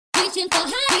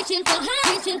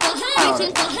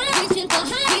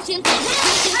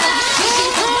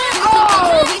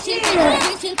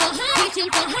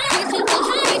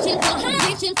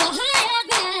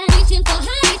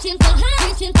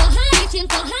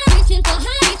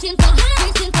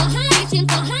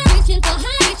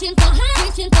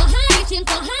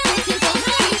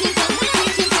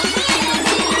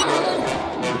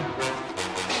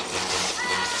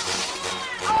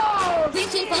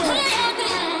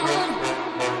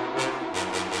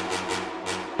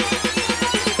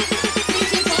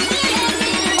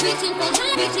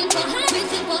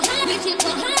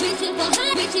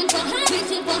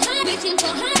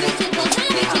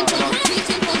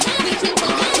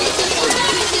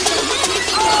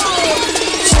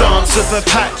Stance of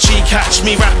Apache, catch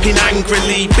me rapping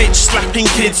angrily. Bitch slapping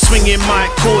kids, swinging my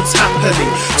chords happily.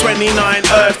 29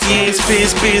 earth years,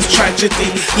 fears, beers,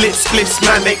 tragedy. Lit spliffs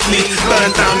manically,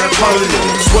 burn down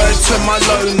opponents. Word to my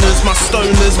loners, my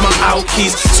stoners, my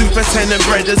alkies. Supertenant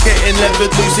breaders getting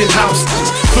levered, losing houses.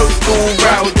 Football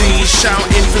rowdies,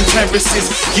 shouting from terraces.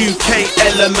 UK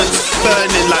elements,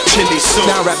 burning like chili sauce.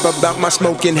 Now rap about my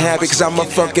smoking habits, I'm a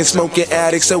fucking smoking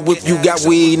addict. So if you got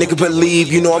weed, nigga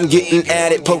believe, you know I'm getting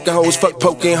at it. Poking hoes, fuck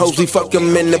poking hoes, we fuck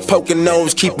them in the poking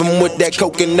nose. Keep them with that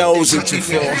coking nose.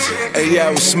 Hey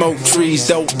yo, smoke trees,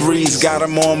 dope breeze, got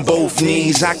them on both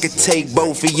knees. I could take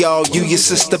both of y'all, you your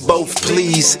sister both,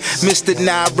 please. Mr.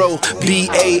 Niro,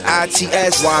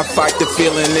 B-A-I-T-S. Why fight the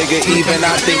feeling, nigga, even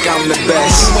I think I'm the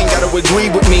best. You ain't gotta agree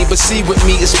with me, but see with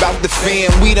me, it's about the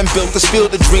fam. We done built the spill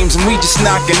the dreams, and we just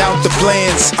knocking out the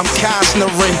plans. I'm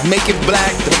Costnerin', make it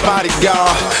black, the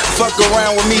bodyguard. Fuck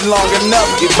around with me long enough,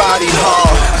 get body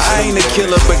hard. I ain't a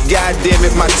killer, but goddamn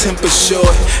it, my temper's short.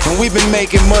 And we've been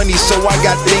making money, so I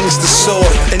got things to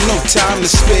sort. And no time to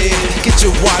spare, get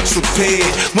your watch repaired.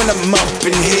 When I'm up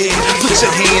in here, put your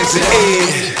hands in air.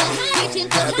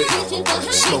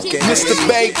 Smoking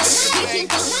Mr.Baits.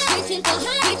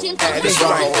 That's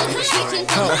right.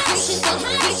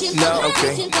 No,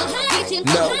 okay.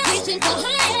 No.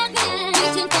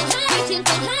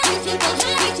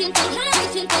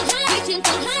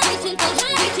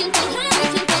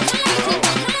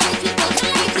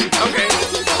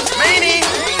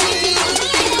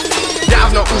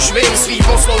 Dávno už vím, svý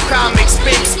poslouchám mix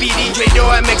pimp, spí DJ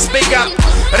do MX Big Up.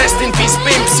 Rest in peace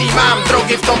pimp, mám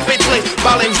drogy v tom pytli,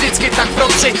 balím vždycky tak pro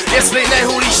tři. Jestli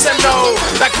nehulíš se mnou,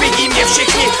 tak vidí mě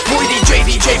všichni. Můj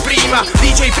DJ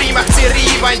Prima, chci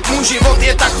rewind. Můj život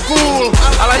je tak cool,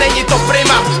 ale není to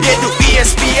prima. Jedu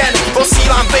ESPN,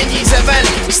 posílám peníze ven,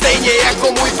 stejně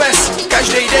jako můj pes.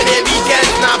 Každý den je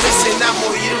víkend, nápisy na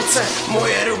mojí ruce,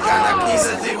 moje ruka na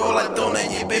knize. Ty vole, to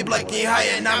není Bible, kniha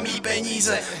je na mý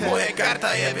peníze. Moje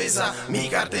karta je Visa, mý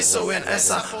karty jsou jen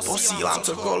ESA. Posílám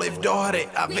cokoliv do hry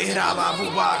a vyhrává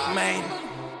bubák main.